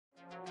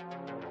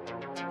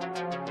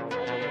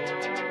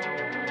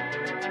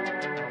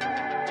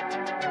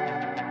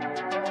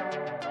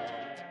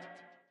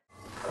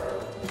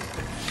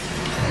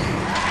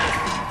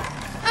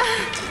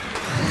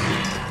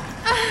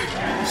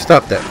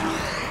Stop that.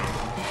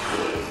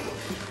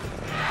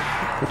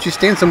 Why don't you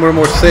stand somewhere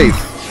more safe?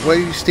 Why are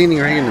you standing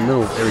right here in the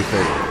middle of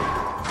everything?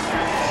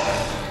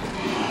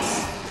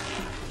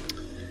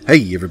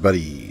 Hey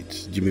everybody,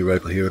 it's Jimmy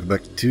Radical here. Welcome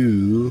back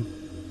to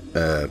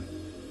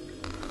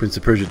Prince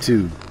of Persia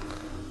 2.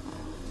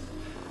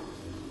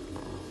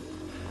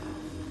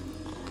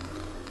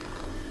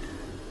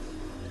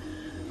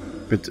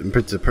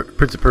 Prince of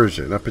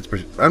Persia, not Prince of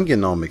Persia. I'm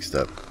getting all mixed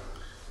up.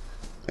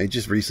 I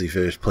just recently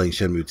finished playing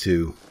Shenmue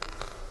 2.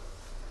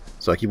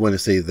 So I keep wanting to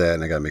say that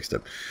and I got mixed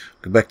up.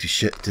 Go back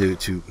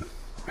to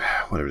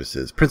whatever this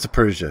is. Prince of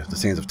Persia, The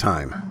Sands of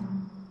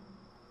Time.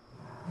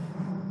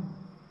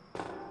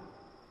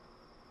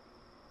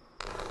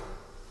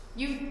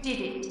 You did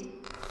it.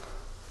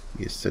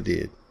 Yes, I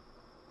did.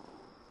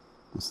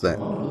 What's that?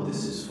 I wonder what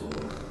this is for.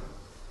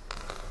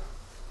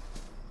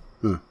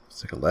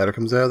 It's like a ladder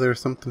comes out of there or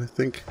something, I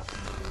think.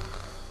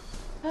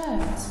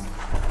 Birds.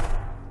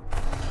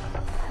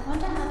 I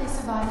wonder how they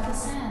survived the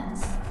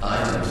sands. I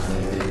don't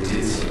think they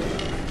did so.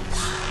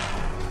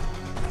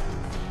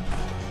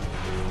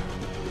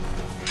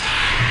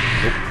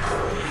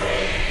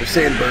 They're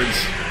sandbirds.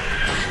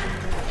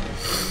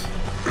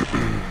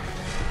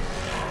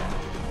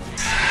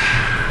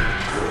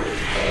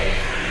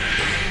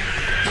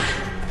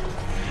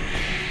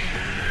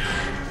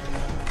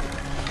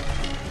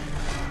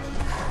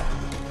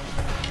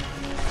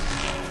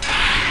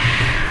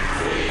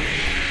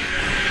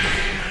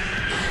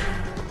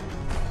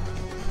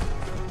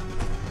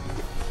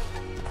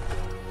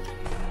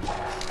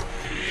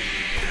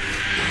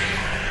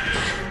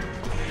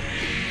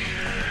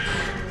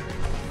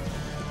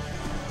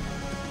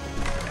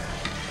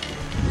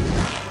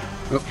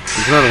 Oh,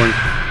 there's another one.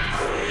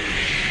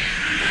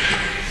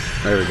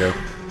 There we go.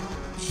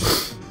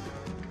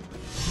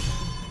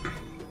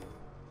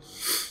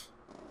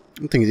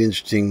 One thing that's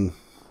interesting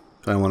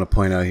I want to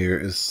point out here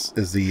is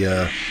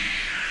the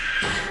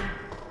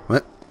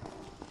what?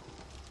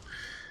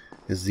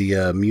 Is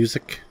the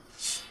music?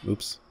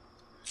 Oops.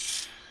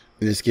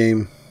 In this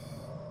game.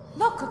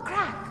 Look, a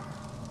crack.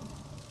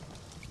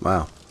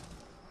 Wow.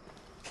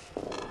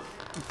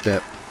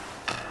 That.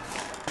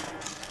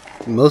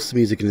 Most of the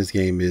music in this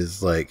game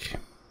is like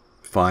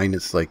fine,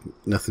 it's like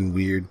nothing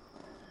weird.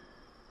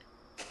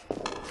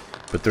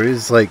 But there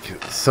is like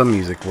some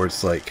music where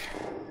it's like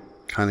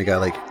kinda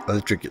got like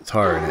electric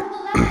guitar in it.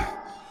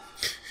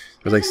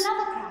 There's like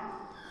Another crack.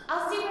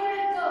 I'll see where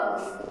it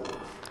goes.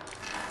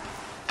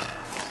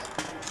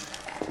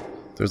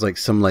 there's like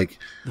some like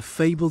The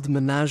fabled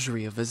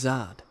menagerie of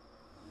Azad,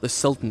 the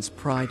Sultan's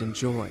pride and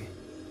joy.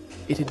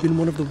 It had been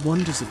one of the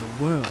wonders of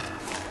the world.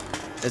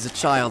 As a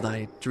child,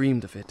 I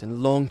dreamed of it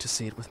and longed to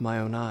see it with my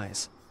own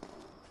eyes.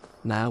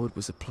 Now it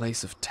was a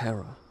place of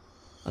terror,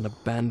 an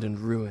abandoned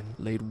ruin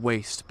laid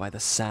waste by the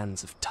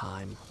sands of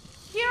time.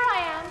 Here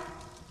I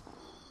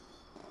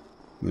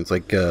am. it's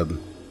like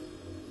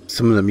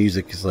some of the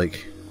music is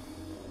like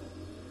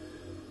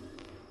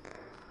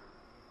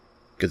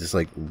got this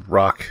like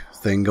rock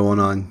thing going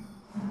on.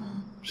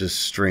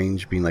 Just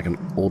strange, being like an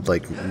old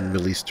like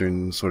Middle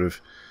Eastern sort of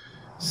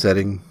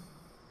setting.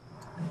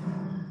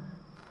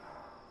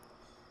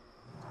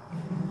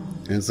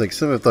 And it's like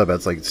something I thought about.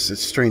 It's like it's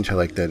strange how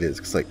like that is,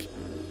 because like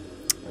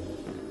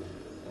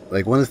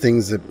one of the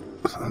things that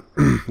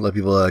a lot of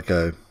people like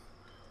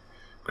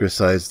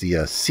criticize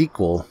the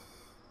sequel,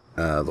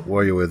 The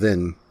Warrior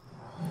Within.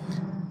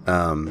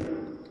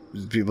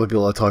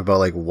 People talk about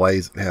like why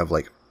does it have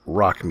like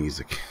rock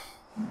music?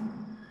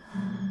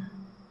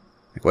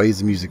 Like why is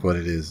the music what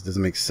it is? It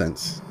doesn't make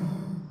sense.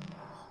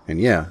 And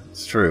yeah,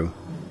 it's true.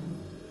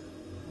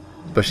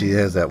 Especially it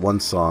has that one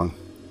song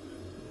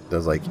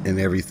that's like in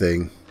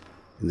everything.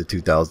 In the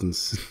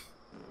 2000s.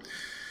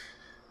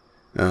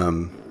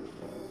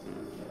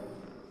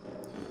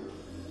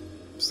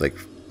 It's like,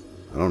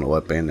 I don't know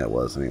what band that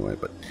was anyway,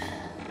 but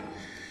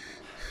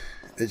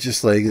it's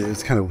just like,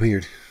 it's kind of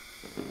weird.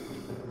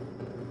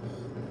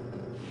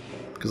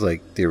 Because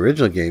like, the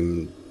original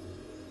game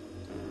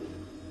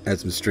had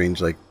some strange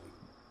like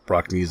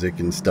rock music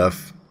and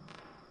stuff.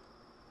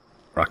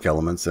 Rock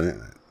elements in it.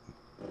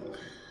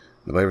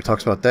 Nobody ever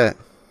talks about that.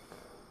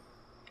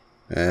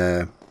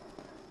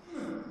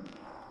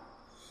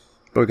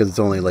 But because it's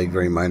only like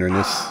very minor in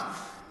this,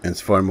 and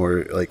it's far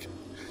more like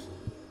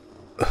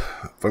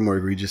far more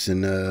egregious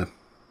in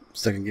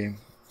second game.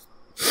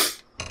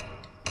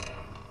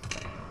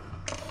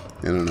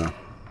 I don't know.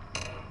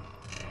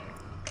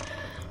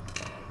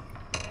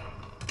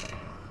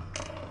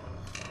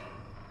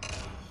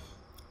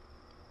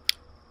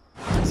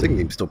 Second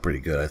game's still pretty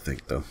good, I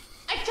think, though.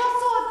 I just saw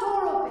a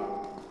door open.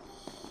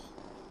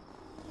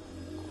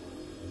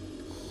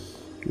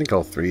 I think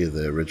all three of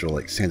the original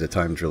like Sands of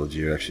Time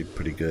trilogy are actually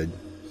pretty good.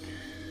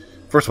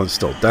 First one's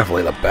still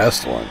definitely the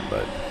best one,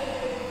 but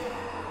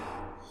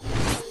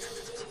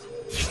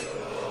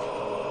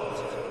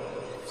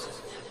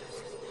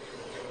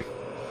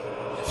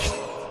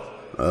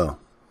oh,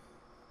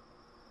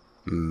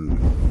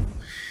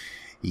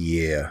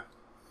 yeah.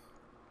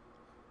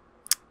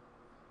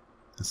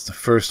 It's the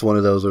first one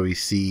of those where we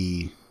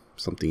see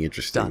something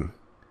interesting. Done.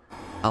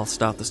 I'll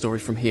start the story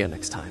from here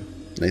next time.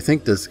 And I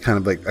think this kind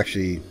of like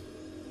actually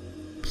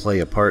play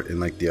a part in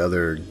like the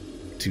other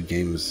 2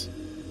 games.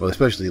 Well,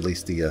 especially at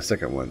least the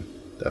second one,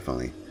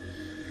 definitely.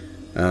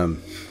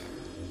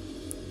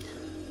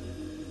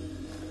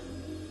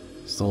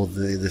 So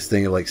this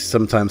thing of like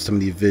sometimes some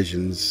of these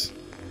visions,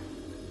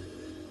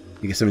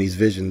 you get some of these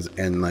visions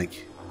and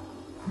like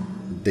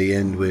they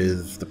end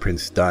with the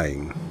prince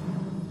dying.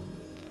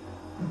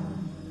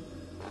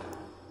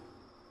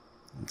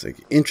 It's like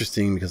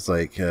interesting because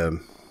like no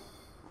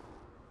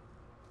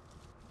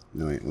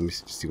wait, let me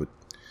see what's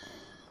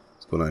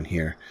going on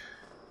here.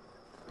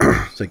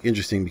 It's like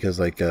interesting because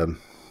like oh,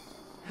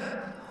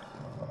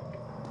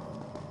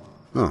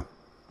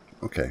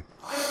 okay.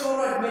 I thought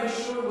I'd make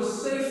sure it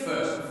was safe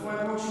first before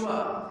I brought you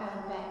up.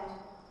 I'll bet.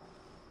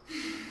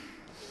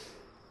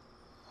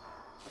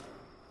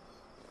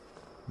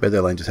 Bet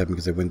that line just happened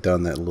because I went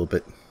down that a little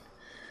bit.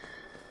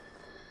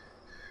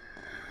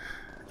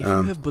 If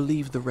you have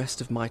believed the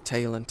rest of my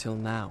tale until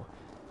now,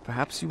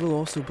 perhaps you will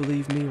also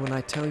believe me when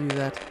I tell you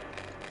that,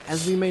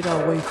 as we made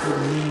our way through the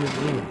moonlit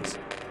ruins,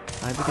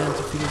 I began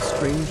to feel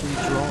strangely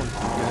drawn to the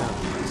girl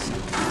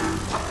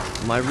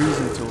myself. My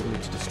reason told me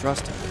to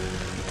distrust her,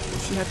 for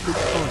she had good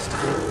cause to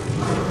hate me,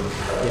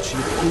 yet she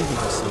had proven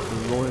herself a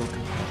loyal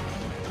companion.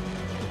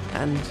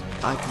 And,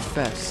 I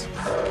confess,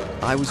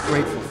 I was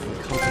grateful for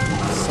the company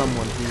of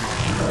someone who,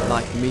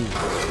 like me,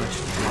 was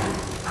flesh and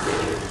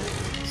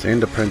blood.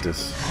 Sand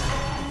Apprentice.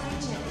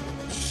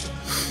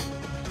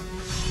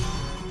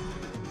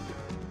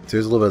 So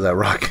here's a little bit of that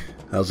rock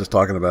I was just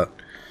talking about.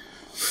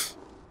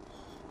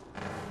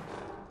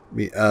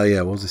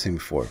 Yeah, what was I saying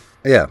before?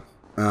 Yeah.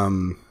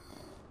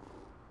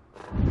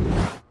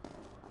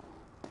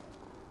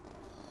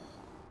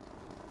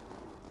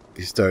 You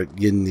start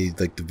getting these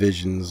like the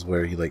visions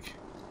where he like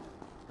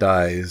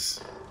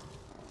dies.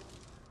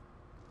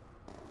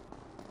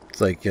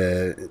 It's like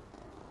okay.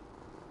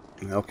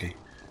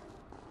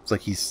 It's like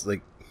he's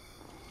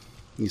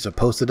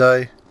supposed to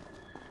die,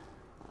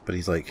 but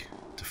he's like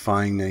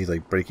defying that. He's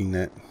like breaking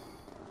that.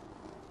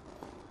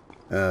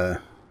 Wait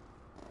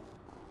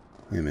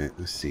a minute,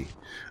 let's see.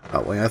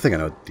 Oh wait, I think I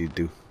know what you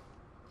do.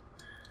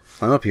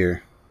 I'm up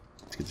here.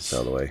 Let's get this out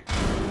of the way.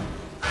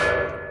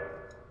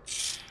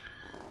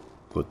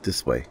 Go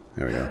this way.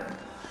 There we go.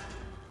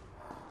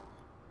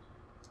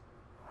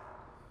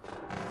 I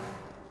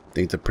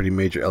think it's a pretty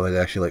major element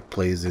that actually like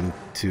plays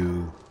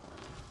into.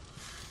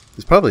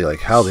 It's probably like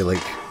how they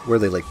like where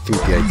they like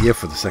think the idea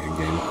for the second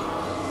game.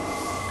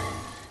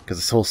 Because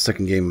this whole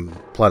second game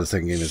plot of the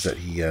second game is that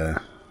he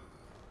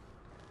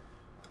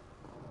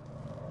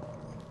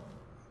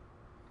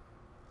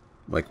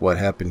like what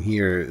happened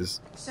here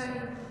is. So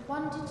you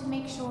wanted to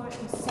make sure it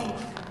was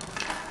safe.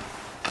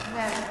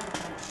 Well.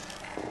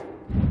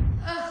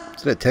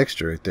 It's that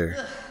texture right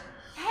there.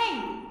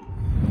 Hey!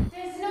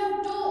 There's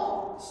no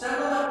door!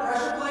 Stand on that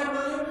pressure plate,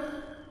 will you?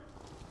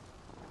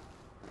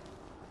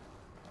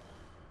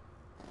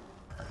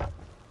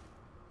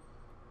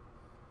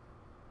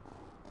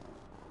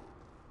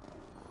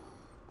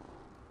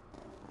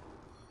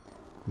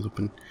 It's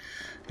open.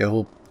 Yeah, the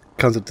whole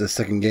concept of the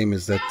second game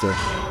is that. I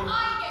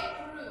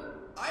get through!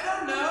 I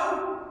don't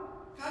know.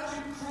 Can't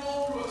you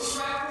crawl through a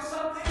crack or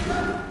something?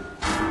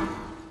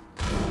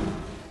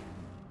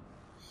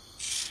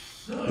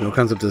 The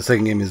concept of the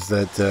second game is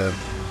that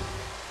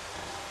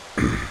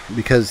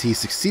because he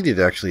succeeded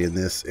actually in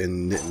this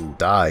and didn't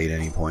die at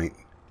any point,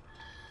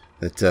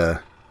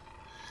 that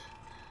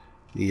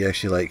he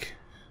actually like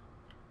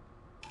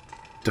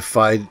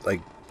defied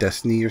like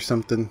destiny or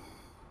something.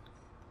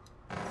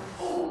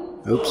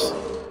 Oops.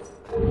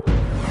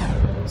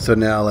 So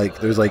now like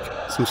there's like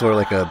some sort of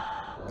like a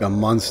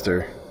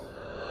monster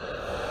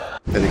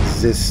that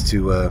exists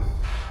to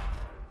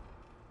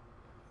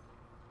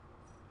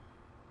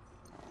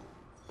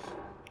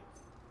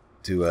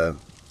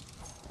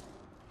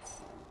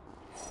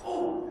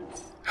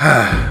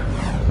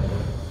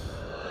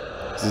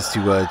exists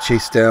to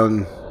chase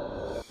down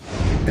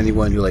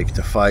anyone who like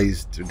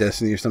defies their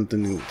destiny or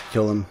something and to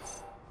kill them.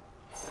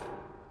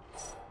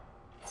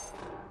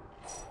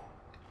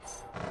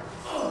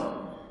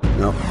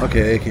 No,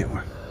 okay, I can't.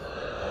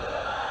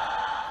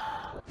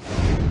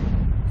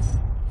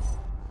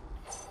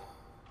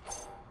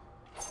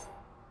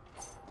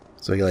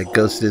 So he like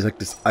goes to this, like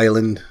this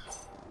island.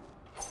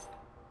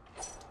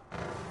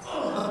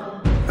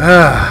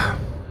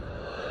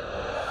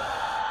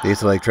 They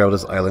used to like travel to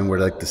this island where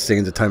like the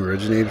Sands of Time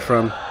originated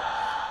from.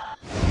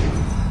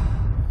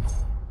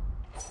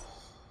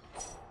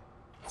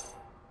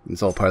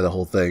 It's all part of the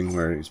whole thing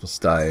where you're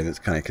supposed to die, and it's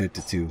kind of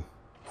connected to.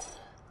 I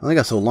only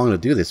got so long to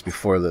do this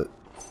before the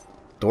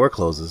door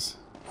closes.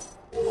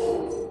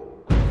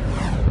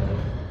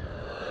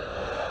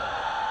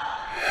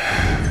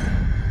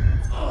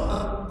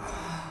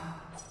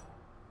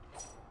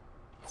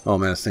 Oh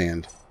man,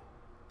 sand.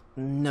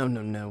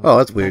 No. Oh,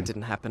 that's weird. That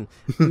didn't happen.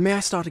 May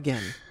I start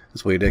again?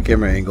 That's weird. That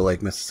camera angle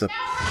like messes up.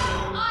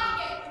 I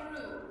get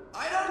through!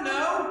 I don't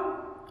know.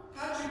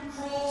 Can't you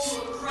crawl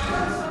through a crack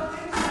or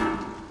something?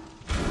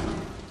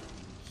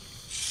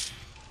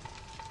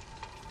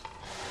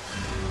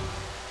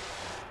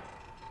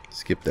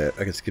 skip that.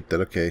 I can skip that,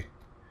 okay.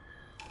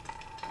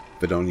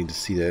 But I don't need to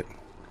see that.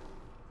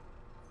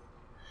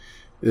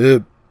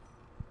 The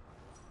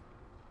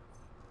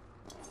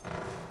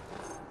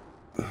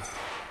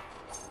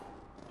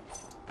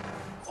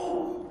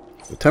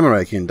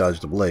Temerai can dodge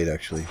the blade,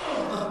 actually.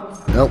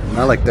 Nope,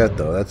 not like that,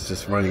 though. That's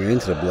just running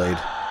into the blade.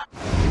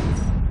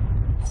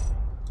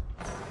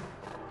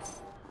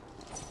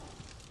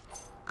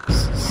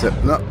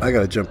 No, I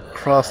gotta jump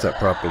across that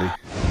properly.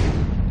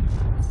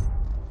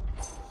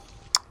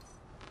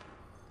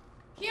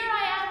 Here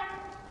I am.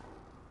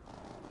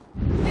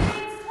 The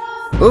gate's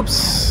closed.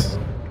 Oops!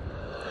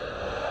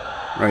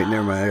 Right,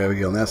 never mind. I gotta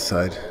get on that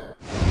side.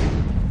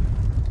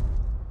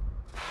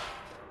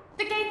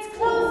 The gate's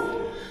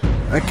closed.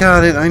 I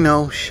got it, I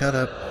know. Shut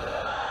up.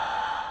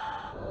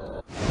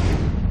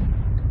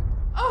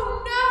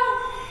 Oh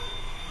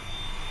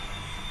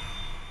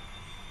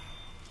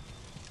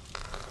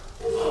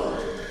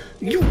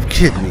no! You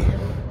kidding me?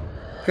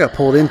 I got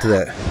pulled into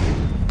that.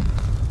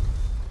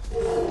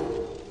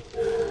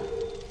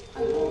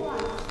 Are you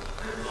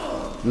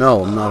alright?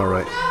 No, I'm not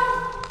alright.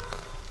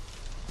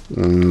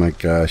 Oh my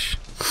gosh.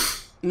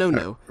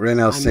 No. Ran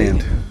out of I sand.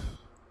 made it.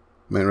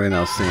 Man, ran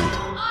out of sand.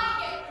 I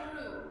get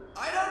through.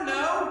 I don't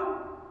know.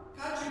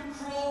 Can't you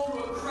crawl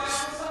through a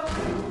crack or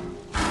something?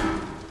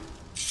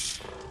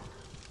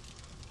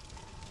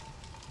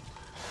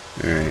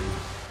 Alright.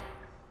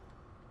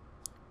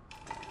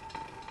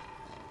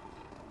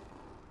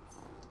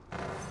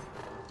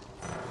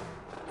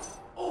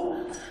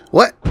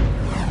 What?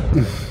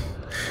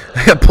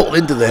 I got pulled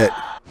into that.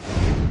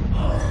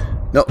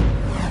 No.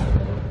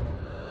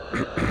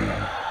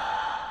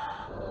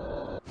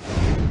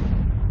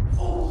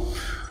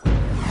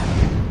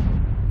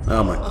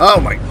 Oh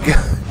my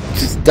god.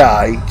 Just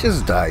die.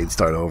 Just die and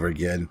start over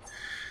again.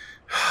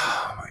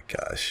 Oh my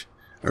gosh.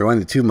 I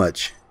rewinded too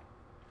much.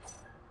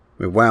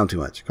 We wound too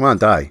much. Come on,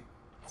 die.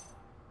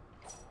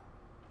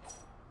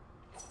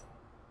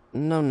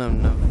 No. Now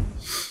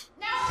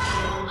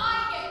how do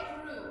I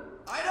get through?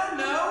 I don't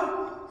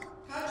know.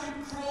 Can't you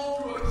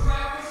crawl through a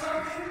crack or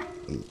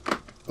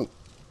something?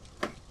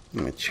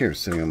 My chair's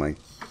sitting on my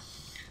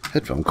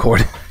headphone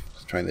cord.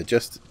 Just trying to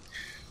adjust it.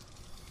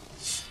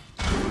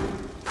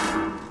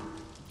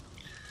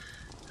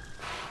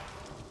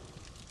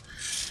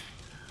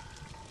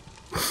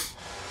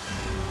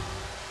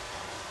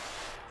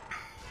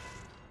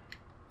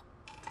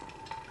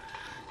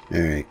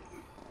 Alright.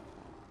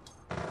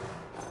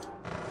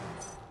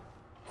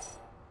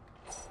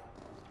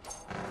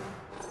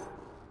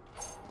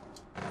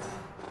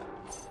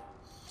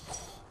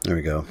 There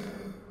we go.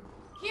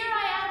 Here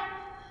I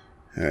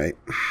am. Alright.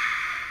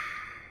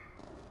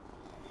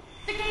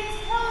 The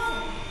gate's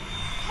closing.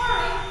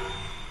 Hurry.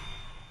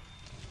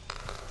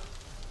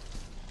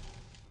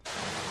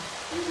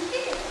 You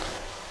did it.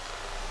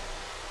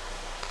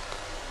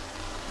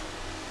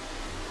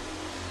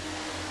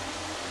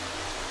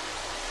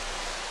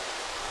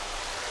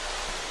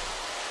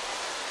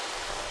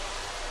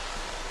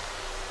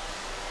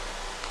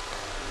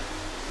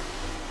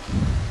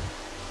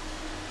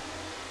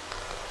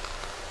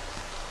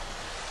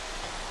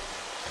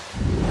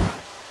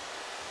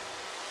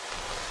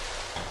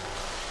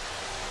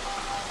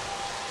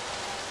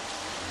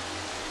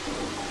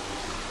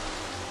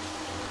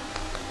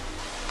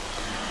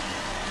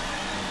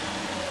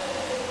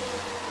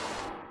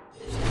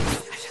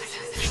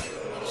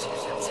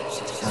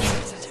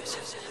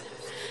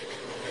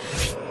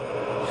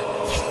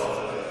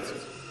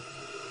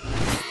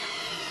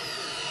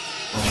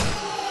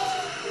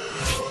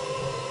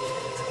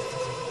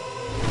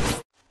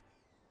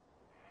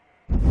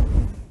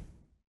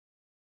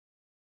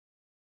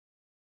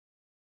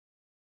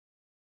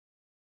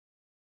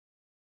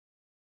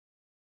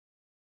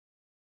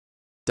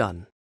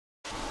 Done.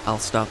 I'll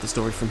start the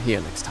story from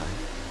here next time.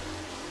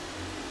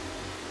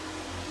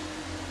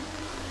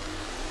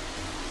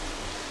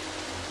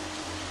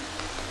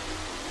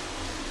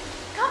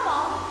 Come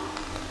on.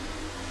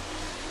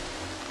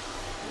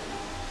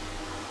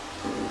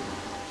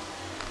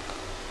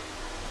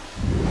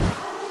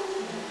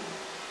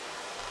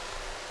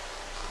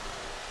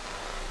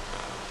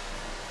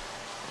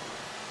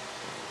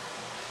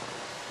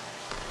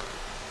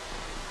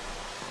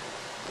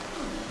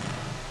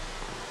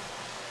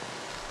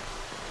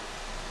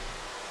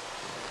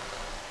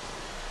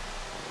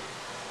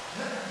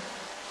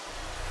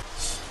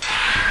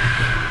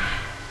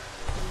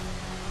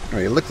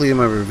 Alright, luckily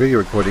my video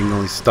recording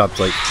only stopped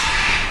like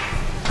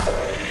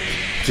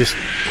just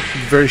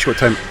very short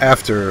time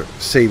after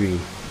saving,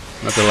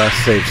 not the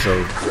last save, so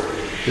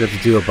you'd have to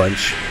do a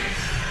bunch.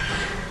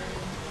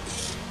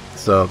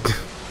 So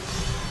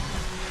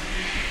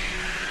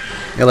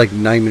I got like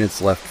 9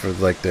 minutes left for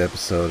like the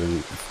episode,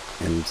 and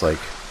it's like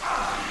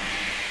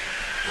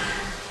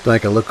then I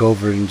can look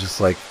over and just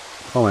like,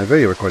 oh, my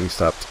video recording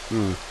stopped.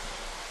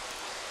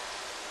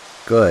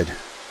 Good.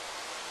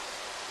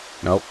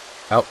 Nope.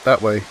 Out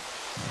that way.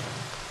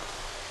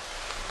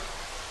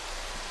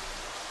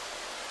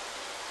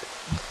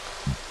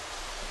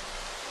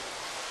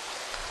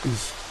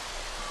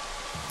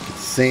 Get the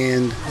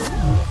sand.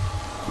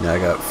 Now I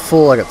got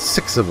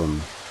 6 of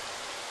them.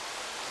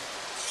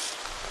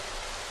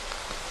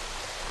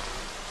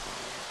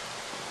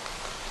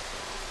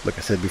 Like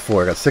I said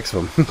before, I got 6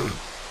 of them.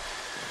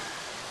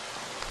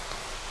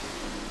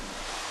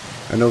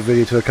 I know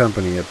video to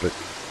accompany it, but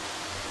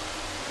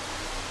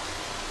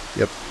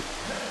yep.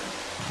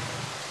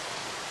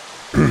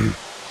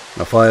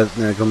 I'll fly.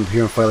 Then I come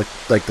here and fly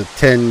like the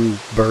 10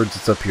 birds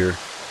that's up here. I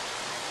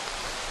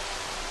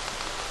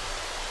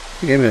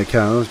think I'm gonna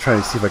count. I'm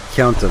trying to see if I can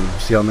count them.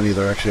 See how many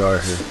there actually are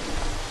here.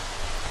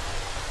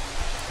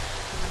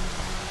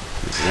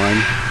 There's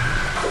 1.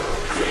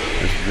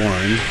 There's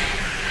 1,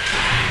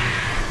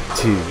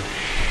 2.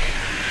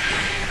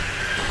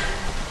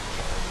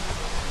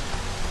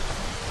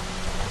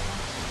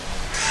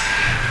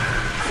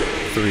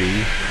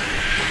 3,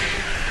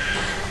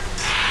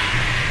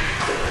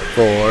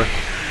 4,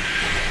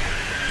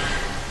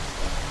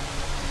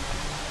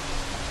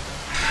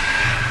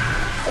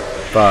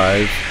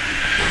 5.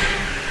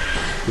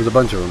 There's a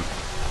bunch of them.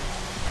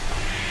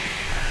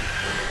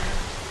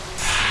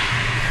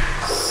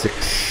 6.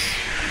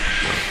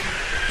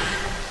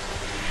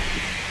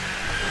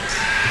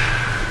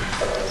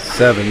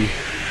 7.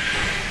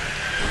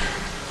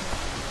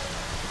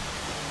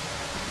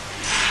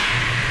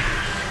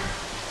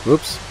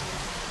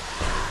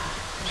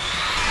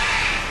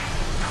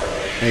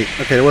 8.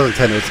 Okay, it wasn't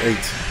 10, it was 8.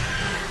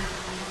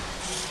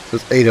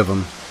 There's 8 of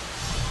them.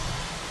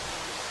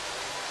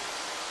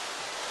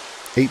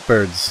 8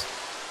 birds.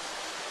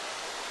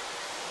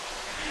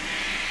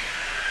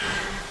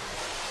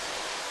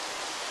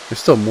 There's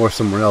still more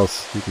somewhere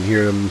else. You can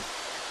hear them.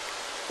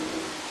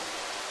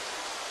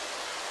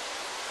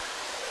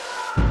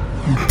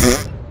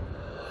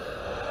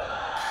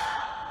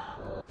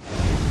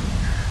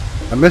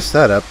 I messed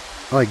that up.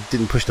 Oh, I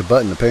didn't push the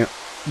button apparently.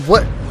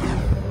 What?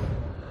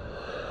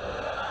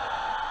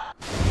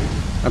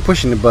 I'm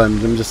pushing the button,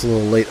 but I'm just a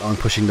little late on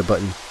pushing the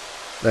button.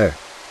 There.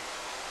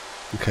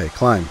 Okay,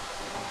 climb.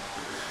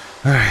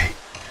 Alright.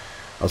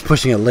 I was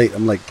pushing it late.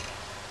 I'm like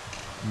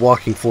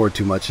walking forward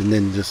too much and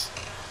then just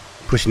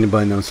pushing the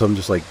button on, so I'm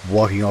just like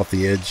walking off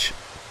the edge.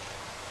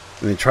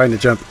 And then trying to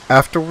jump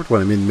afterward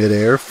when I'm in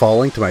midair,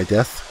 falling to my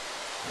death.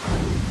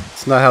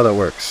 It's not how that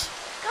works.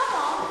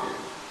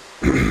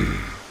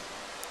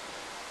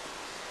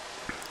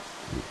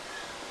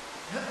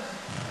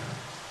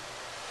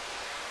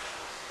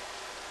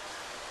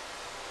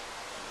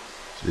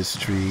 This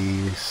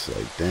tree,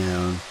 slide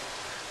down.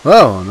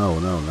 Oh, no,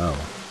 no, no.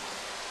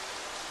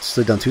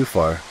 Slid down too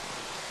far.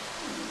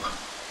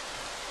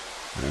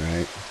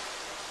 Alright.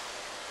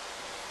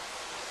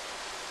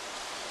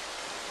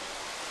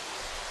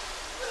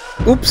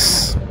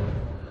 Oops!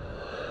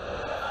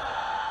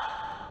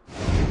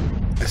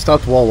 I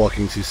stopped wall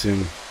walking too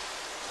soon.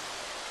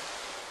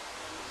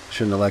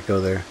 Shouldn't have let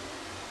go there.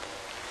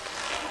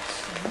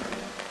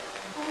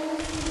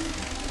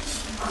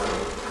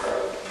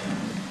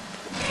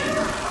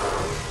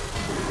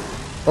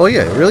 Oh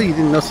yeah, really? You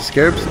didn't notice the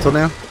scarabs until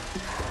now?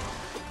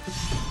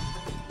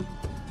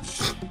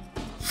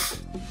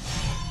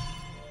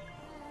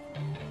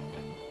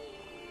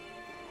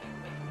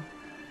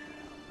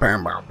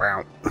 Bow, bow,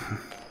 bow.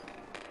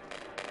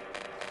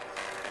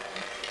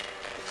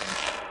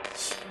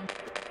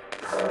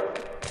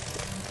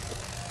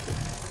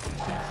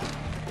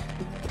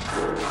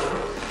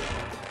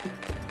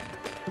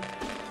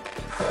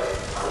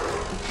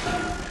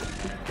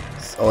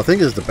 Oh, I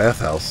think it's the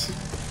bathhouse. I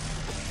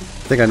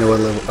think I know what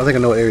level. I think I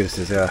know what area this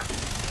is. Yeah,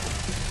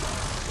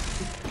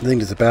 I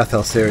think it's a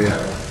bathhouse area.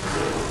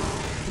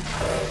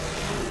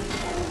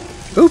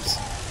 Oops,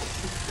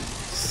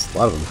 it's a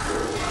lot of them.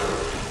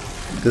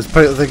 There's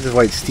probably, I think that's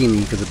why it's steamy,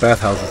 because the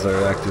bathhouses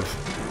are active,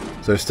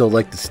 so there's still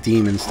like the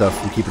steam and stuff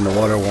from keeping the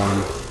water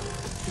warm.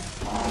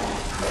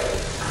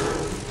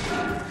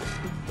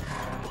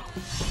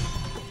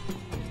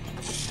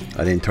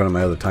 I didn't turn on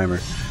my other timer.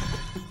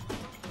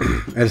 I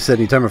had to set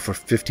a new timer for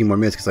 15 more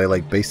minutes because I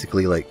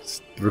basically the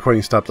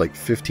recording stopped like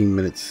 15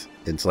 minutes.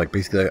 It's like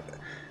basically like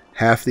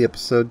half the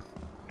episode.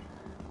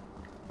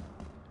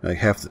 Like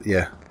half the,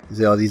 yeah.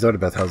 These are the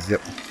bathhouses,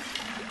 yep.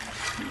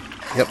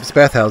 Yep, it's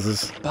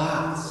bathhouses.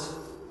 Baths.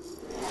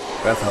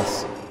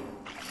 Bathhouse.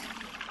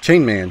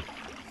 Chain Man.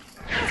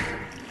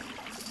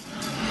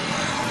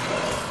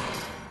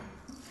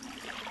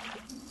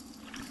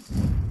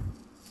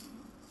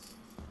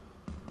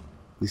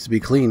 Needs to be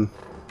clean.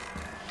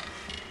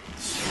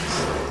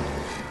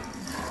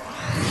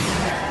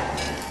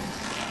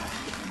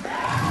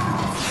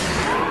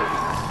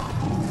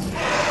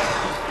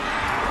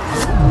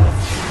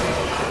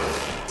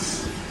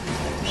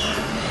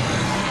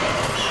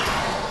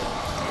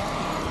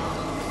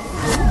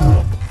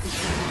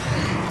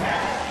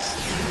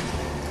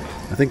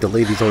 I think the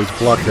ladies always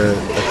block the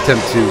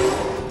attempt to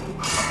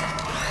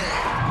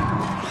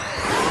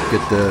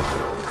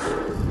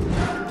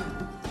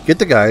get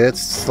the guy.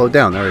 That's slowed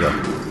down. There we go.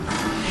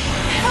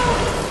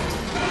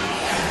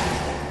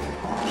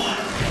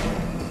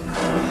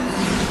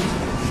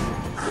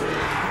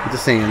 Get the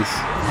sands.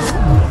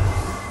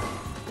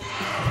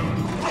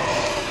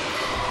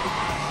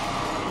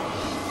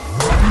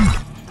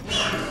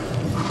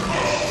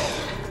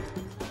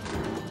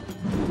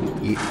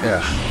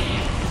 Yeah.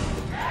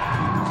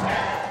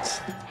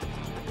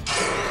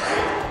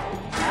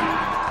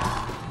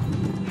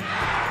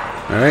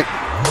 Alright.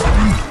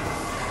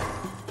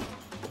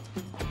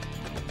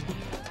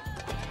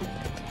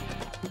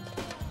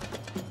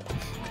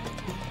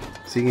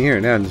 So you can hear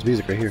it now in this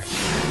music right here.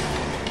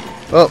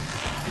 Oh!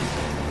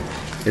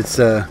 It's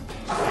got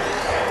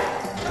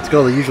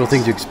all the usual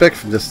things you expect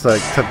from this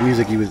type of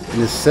music in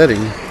this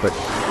setting, but...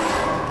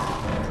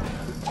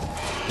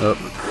 Oh.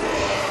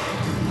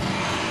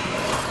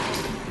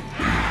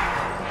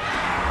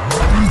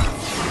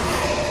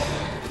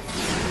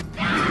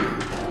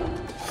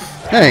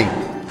 Hey!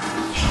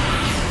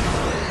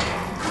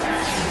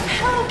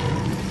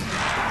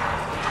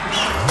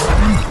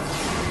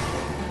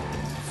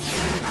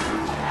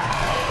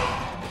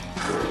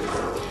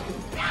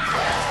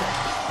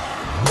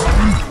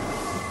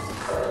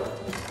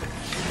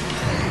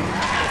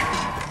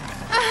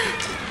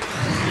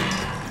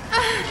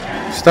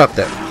 Stop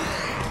that.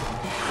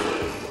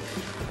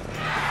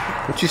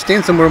 Why don't you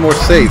stand somewhere more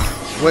safe?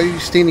 Why are you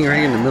standing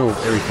right in the middle of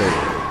everything?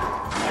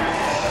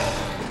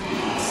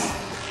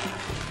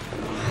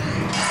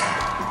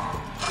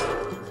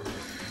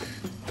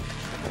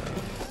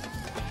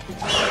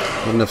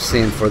 Not enough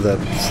sand for the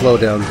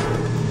slowdown.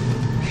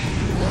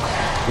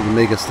 For the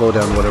mega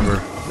slowdown, whatever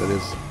that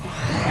is.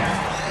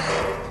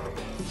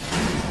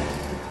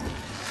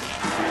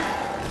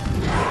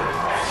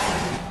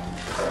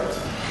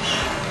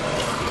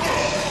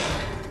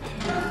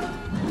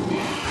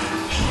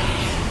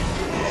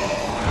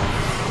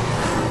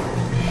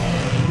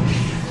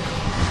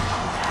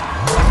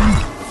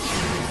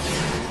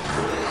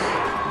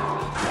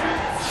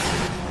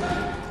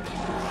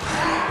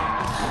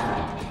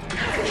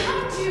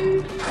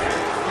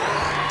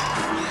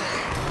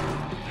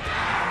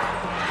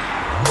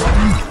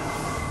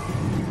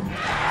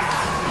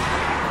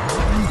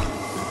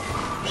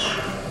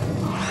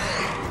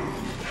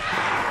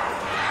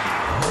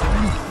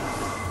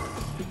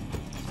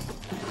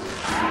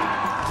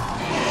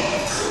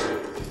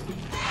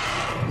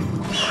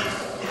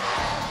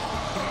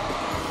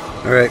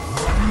 Alright,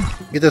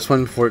 get this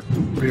one before it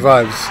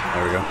revives.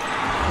 There we go.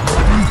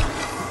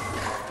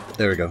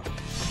 There we go.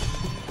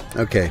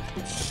 Okay.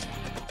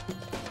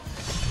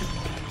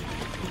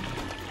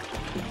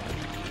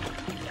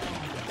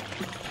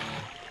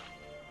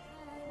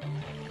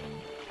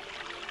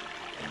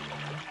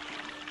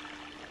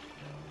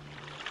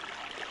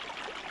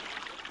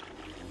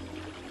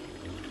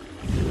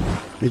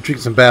 Let me drink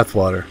some bath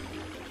water.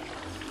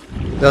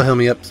 That'll heal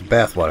me up. Some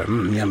bath water.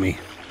 Yummy.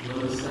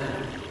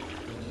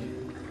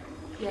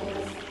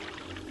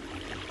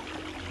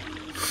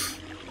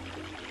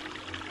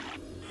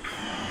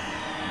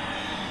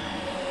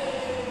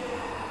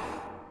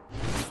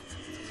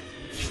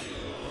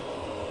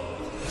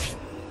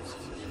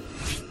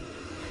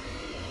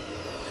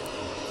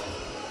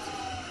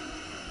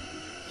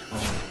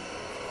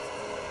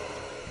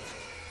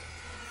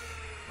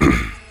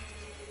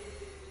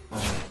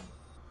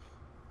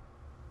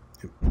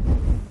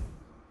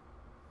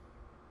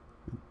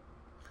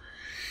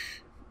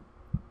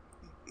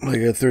 I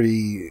got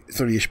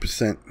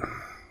 30-ish%.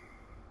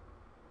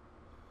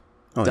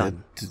 Oh,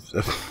 Done.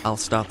 Yeah. I'll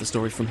start the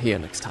story from here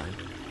next time.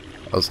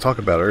 I was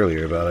talking about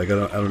earlier about I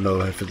don't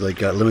know if it like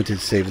got limited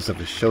save and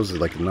stuff. It shows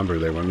it like a number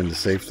there when I'm in the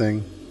save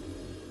thing.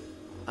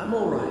 I'm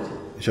all right.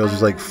 It shows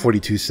there's like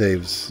 42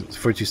 saves,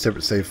 42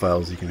 separate save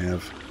files you can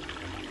have.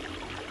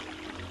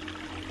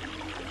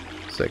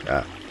 It's like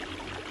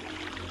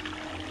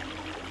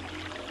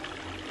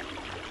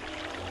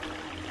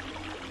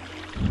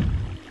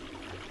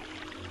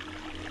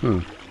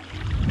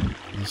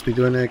Must be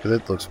doing that because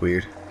that looks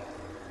weird.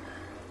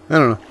 I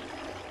don't know.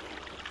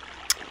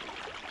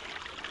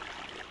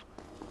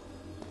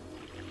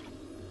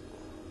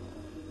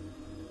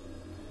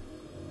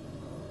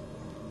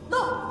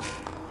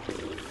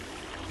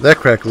 That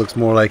crack looks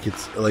more like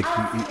it's like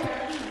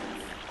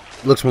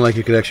looks more like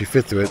you could actually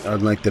fit through it,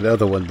 unlike that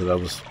other one that I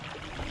was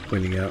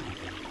pointing out.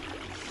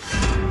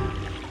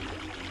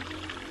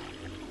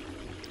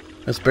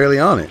 That's barely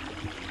on it.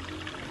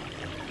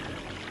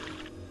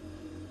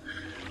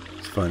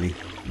 It's funny.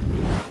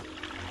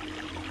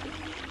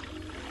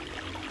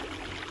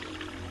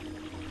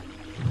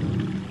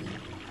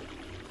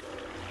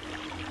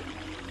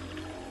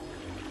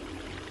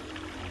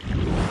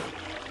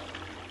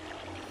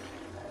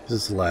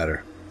 This is the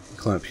ladder.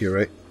 Climb up here,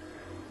 right?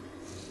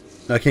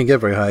 I can't get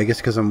very high. I guess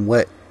because I'm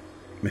wet.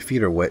 My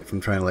feet are wet from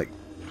trying to, like...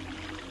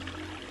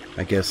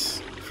 I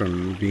guess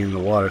from being in the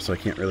water, so I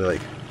can't really,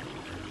 like...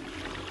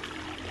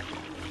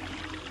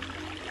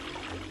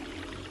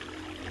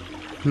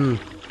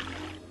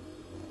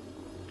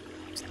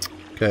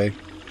 Okay.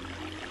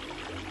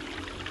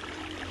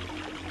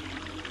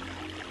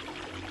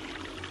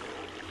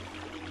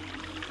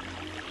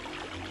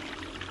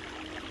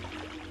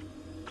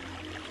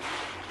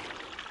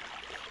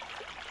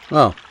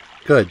 Oh,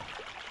 good.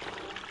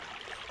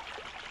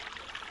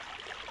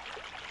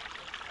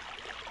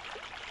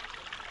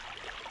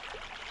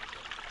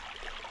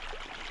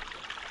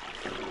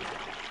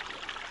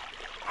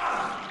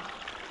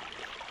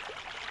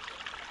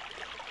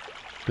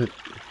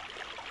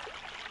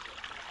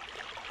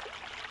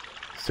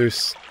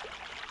 There's...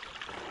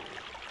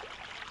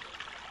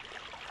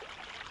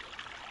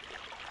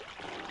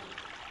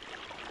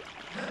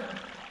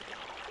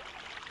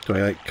 Do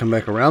I like come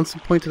back around some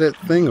point to that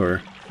thing,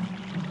 or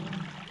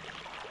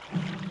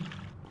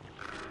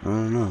I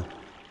don't know.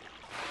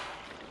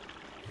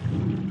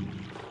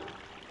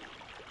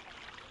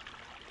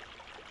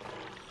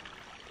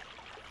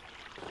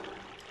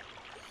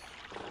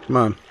 Come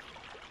on.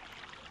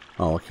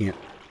 Oh, I can't.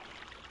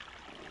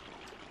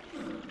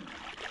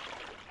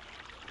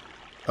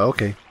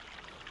 Okay.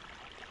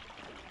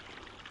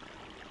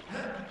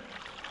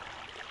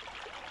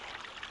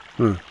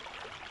 Hmm.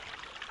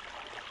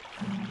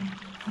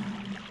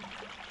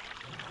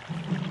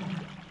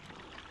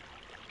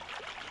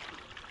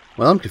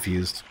 Well, I'm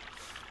confused.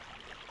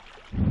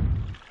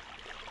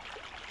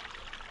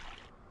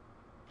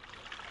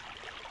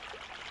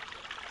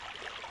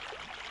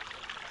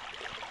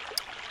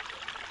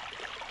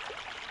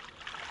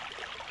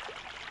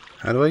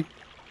 How do I?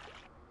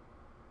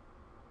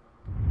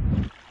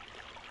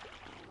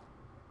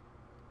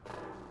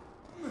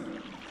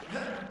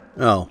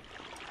 Oh.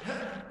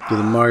 Do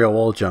the Mario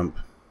wall jump.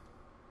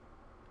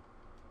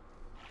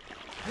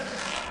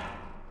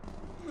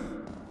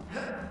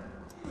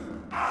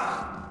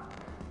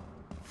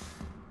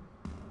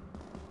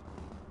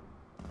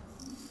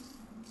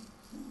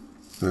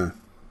 Huh.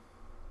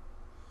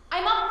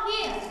 I'm up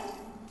here.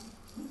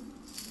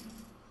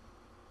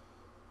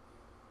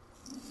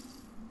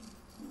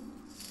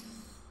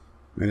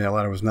 Maybe that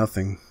ladder was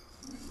nothing.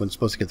 Wasn't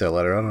supposed to get that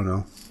ladder, I don't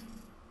know.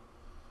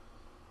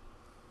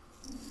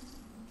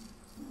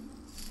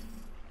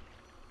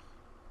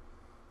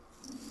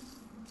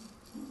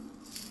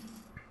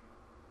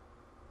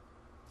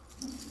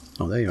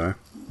 Oh, there you are.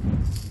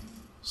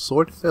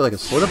 Sword? Is that like a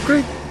sword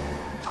upgrade?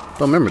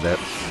 Don't remember that.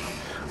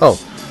 Oh,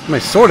 my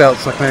sword out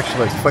so I can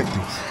actually like fight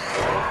things.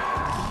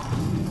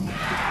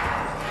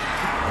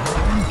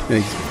 Yeah,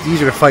 it's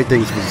easier to fight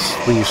things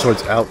when your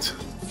sword's out.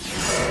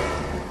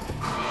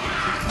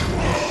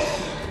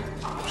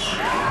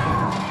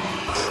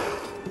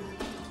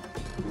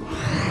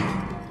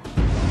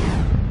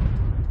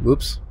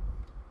 Whoops.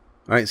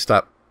 Alright,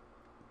 stop.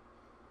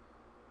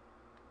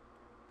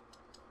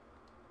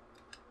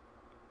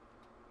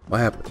 What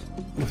happened?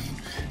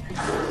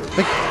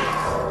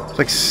 It's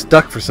like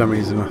stuck for some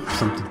reason or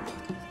something.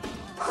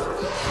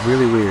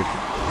 Really weird.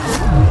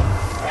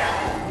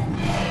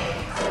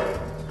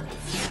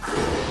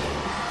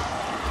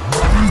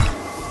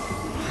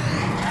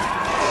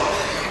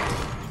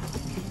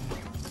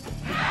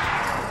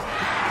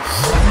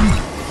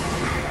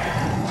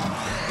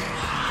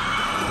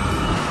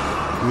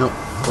 Nope.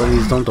 Well,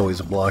 these don't always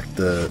block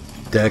the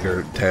dagger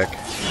attack.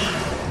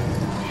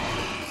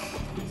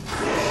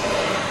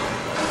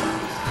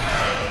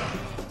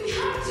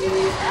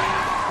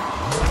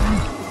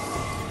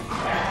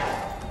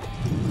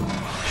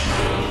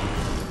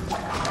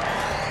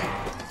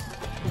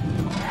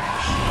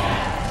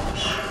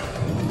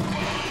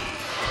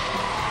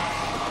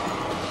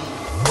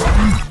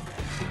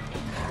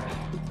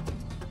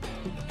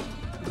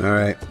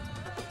 Alright.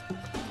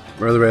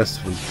 Where are the rest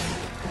of them?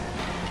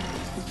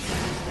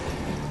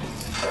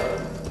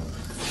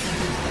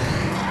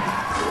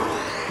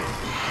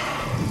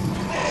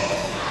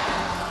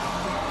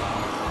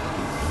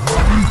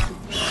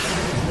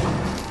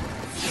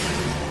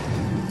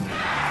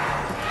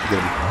 Get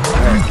him.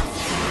 Alright.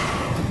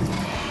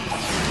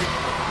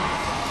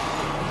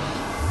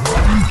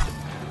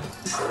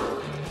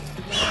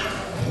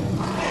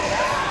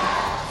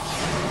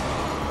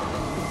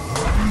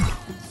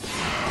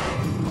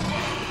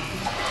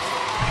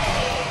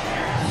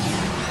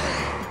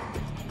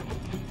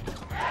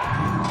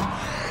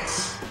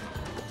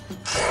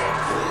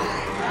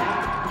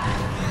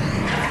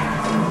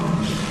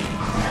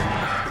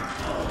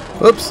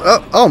 Oops!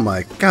 Oh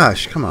my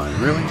gosh! Come on,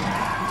 really?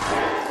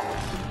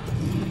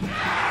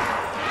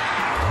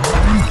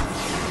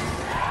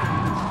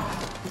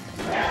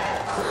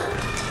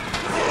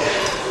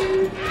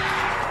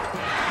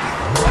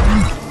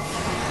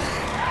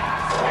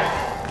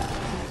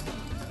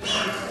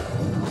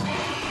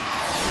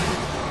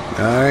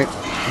 All right.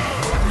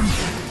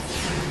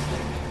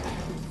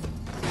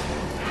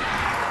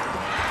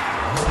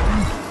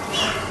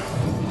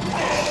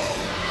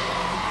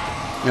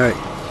 All right.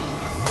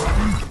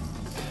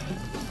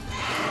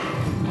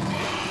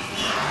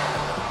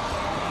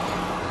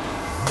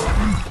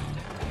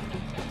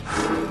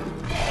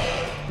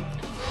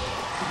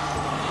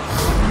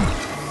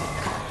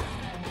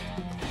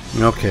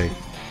 Okay.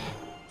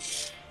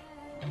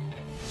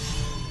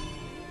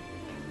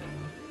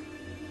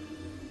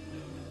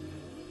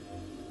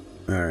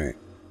 Alright.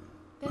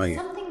 Oh yeah,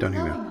 Something down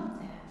here glowing now.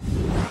 up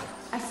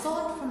there. I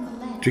saw it from the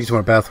lens. Drink some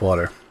more bath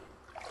water.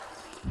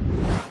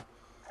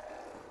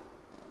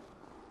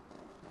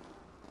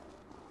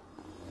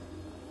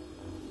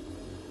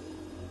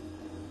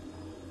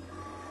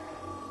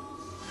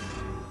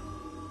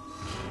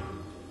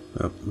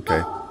 Oh,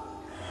 okay.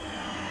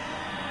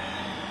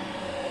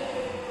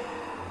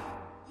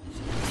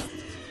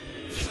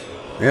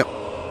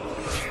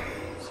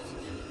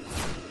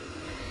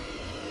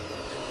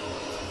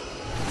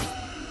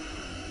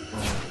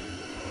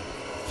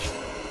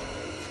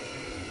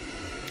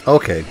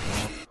 Okay.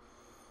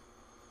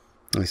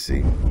 I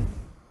see.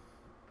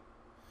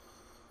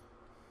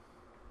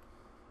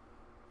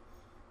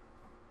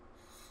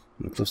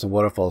 Cliffs and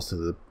waterfalls to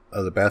the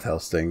other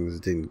bathhouse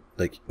things didn't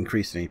like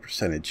increase any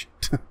percentage.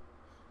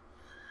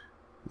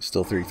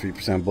 Still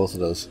 33% on both of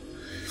those.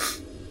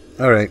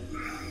 Alright.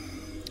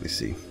 Let's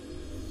see.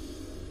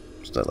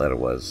 What that ladder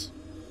was.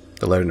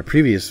 The ladder in the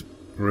previous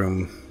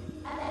room.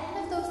 At the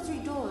end of those 3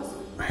 doors,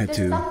 I had there's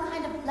to some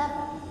kind of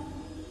lever.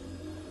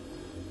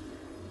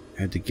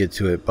 get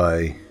to it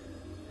by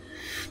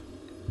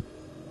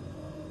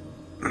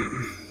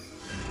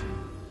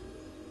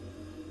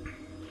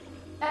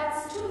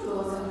That's 2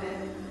 doors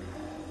open.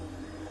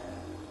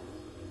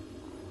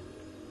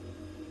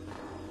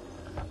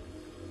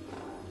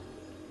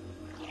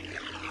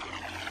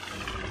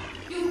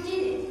 You did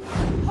it!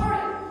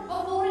 Hurry,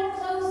 before it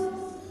closes!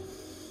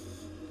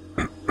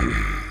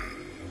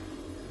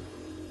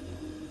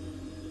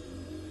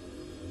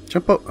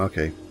 jump up.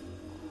 Okay.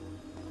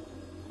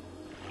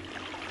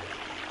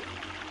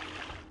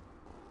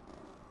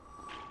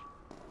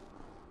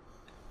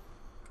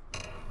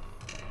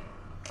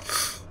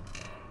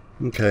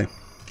 Okay.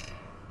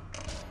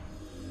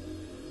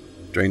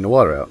 Drain the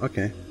water out.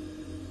 Okay.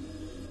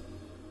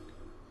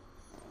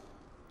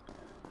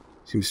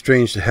 Seems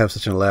strange to have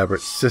such an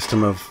elaborate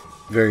system of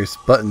various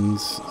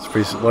buttons,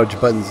 various large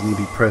buttons need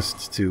to be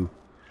pressed to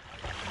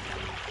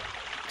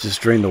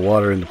just drain the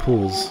water in the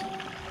pools.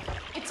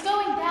 It's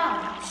going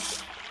down.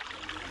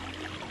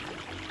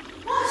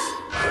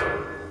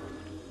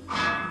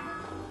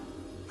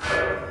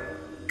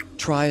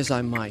 Try as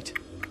I might,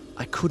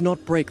 I could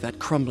not break that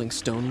crumbling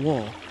stone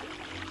wall.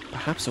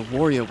 Perhaps a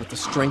warrior with the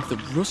strength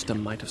of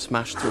Rustam might have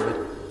smashed through it,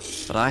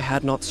 but I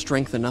had not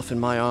strength enough in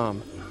my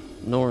arm,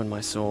 nor in my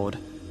sword.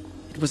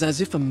 It was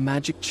as if a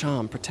magic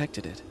charm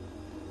protected it.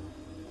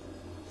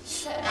 That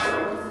sword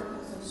doesn't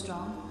look so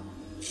strong.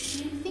 Do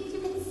you think you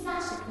can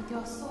smash it with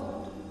your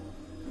sword?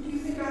 Who do you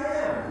think I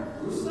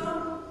am?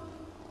 Rustam?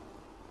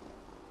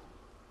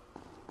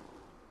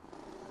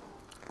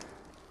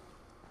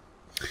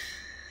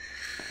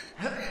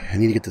 I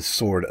need to get the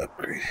sword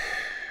upgrade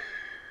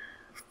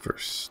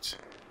first.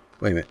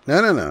 Wait a minute.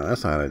 No,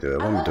 that's not how I do it.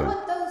 What am I doing?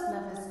 What those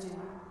levers do.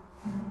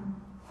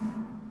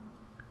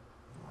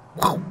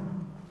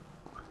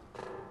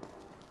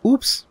 Whoa.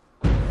 Oops.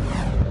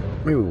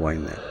 Let me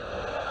rewind that.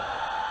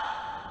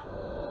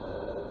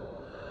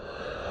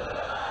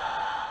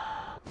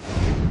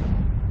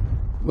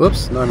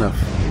 Whoops, not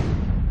enough.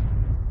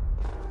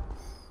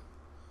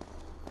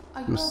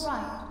 Are you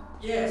alright?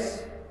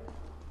 Yes.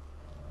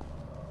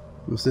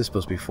 What's this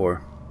supposed to be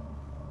for?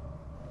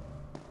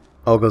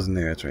 Oh, it goes in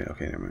there. That's right.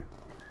 Okay, never mind.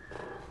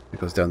 It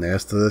goes down there.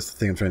 That's the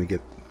thing I'm trying to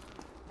get.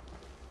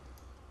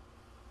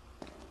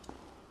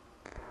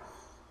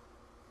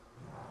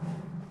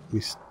 Let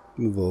me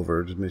move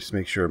over. Just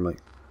make sure I'm like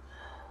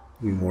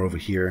more over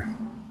here.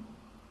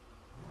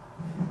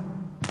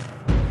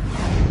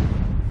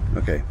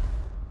 Okay.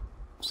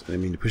 So I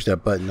didn't mean to push that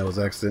button. That was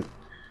an accident.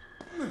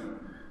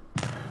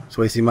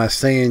 So I see my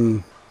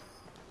saying.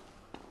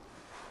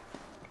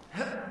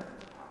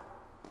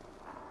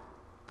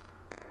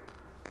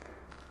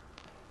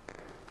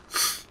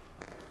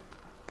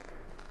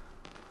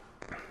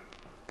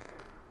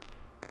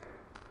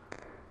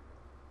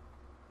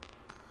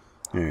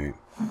 Alright.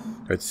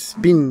 Let's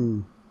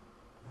spin.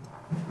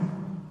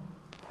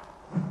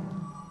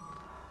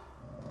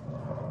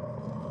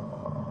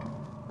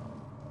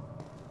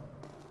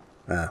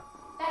 Ah.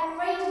 That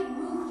grating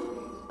moved a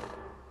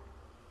bit.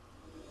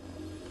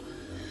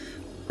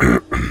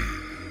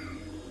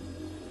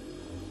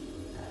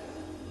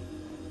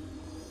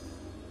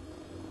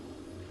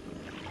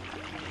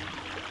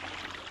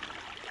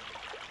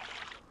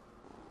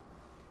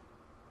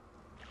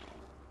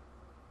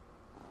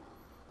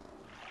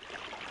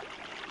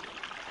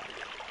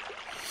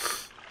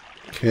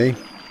 Okay.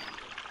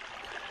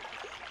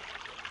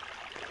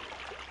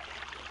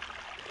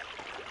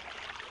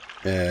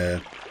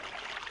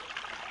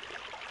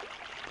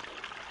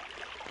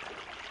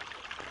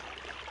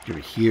 Over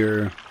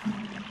here.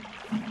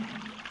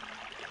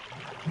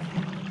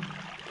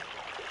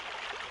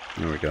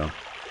 There we go.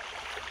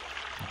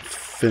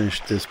 Finish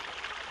this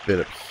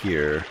bit up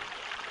here.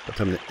 By the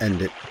time to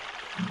end it.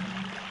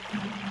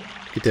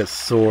 Get that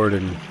sword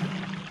and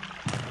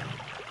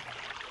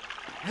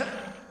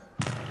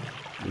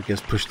I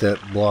guess push that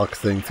block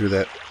thing through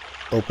that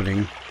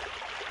opening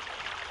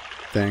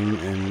thing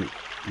and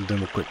then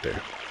we'll quit there.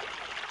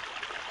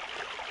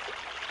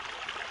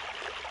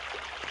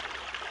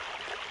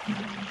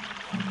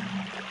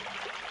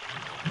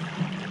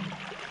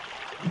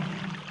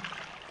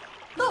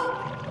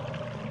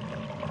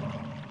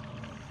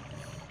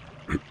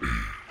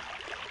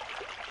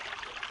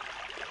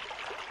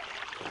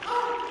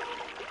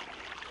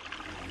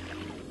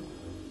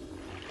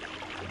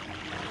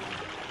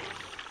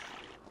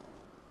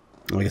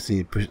 I guess I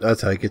need to push.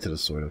 That's how I get to the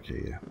sword.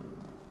 Okay, yeah.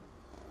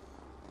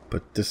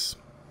 Put this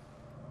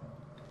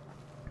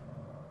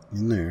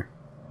in there.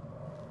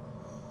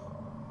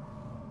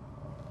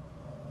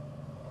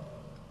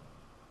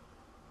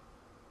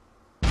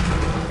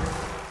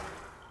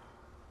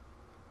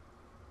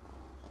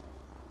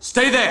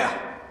 Stay there!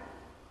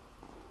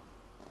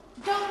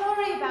 Don't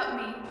worry about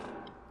me.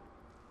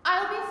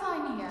 I'll be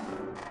fine here.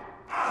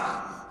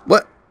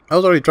 What? I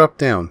was already dropped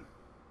down.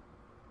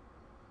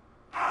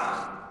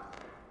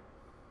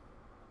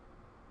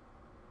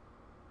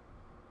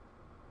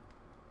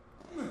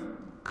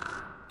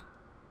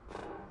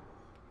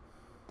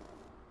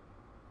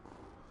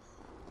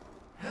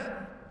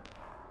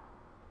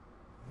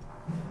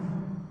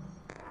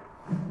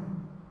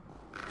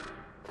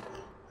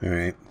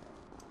 Alright.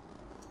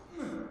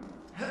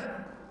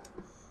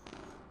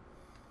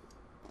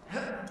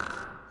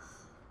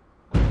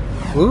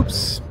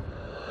 Oops.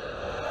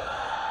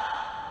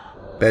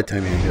 Bad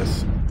timing, I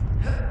guess.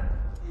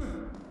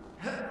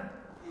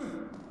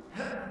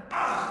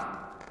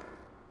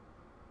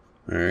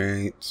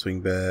 Alright, swing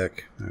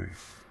back. Alright.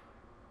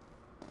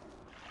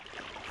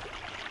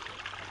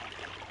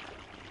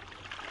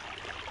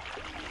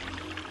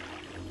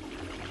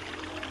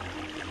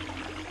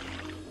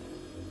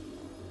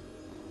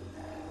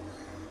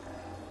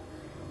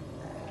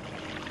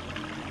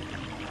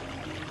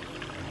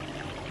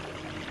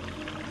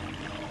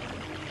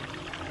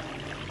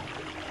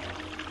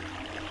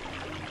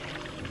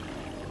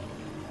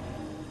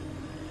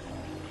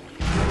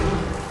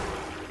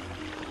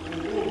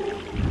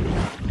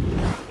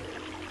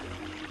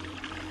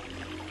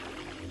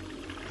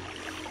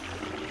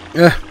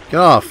 Yeah, get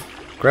off!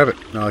 Grab it.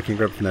 No, I can't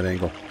grab it from that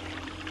angle.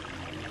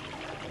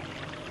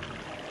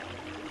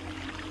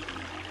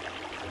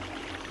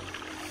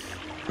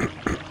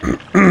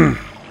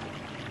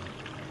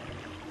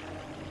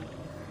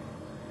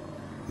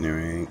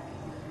 Alright.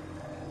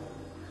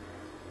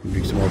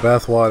 Drink some more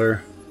bath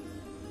water.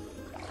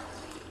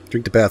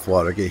 Drink the bath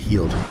water, get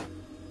healed.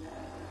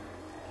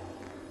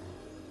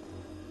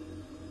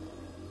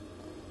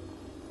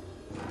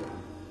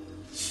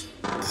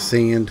 The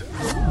sand.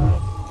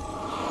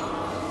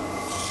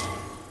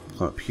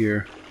 Up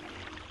here.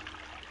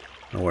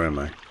 Oh, where am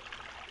I?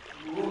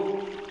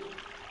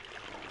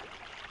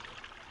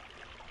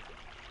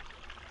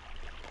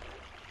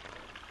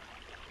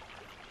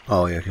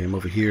 Oh yeah, okay, I'm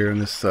over here on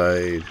this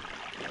side.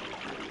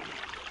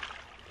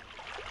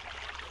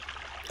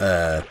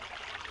 Oh.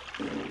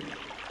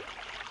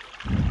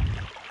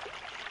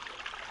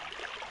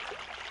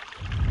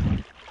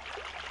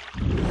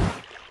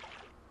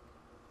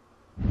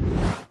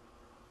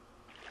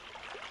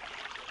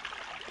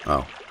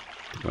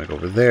 I might go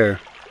over there.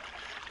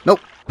 Nope.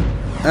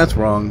 That's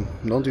wrong.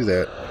 Don't do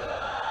that.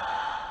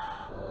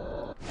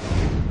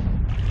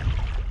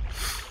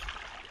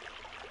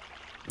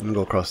 I'm gonna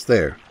go across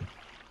there.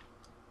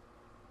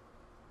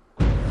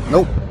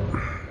 Nope.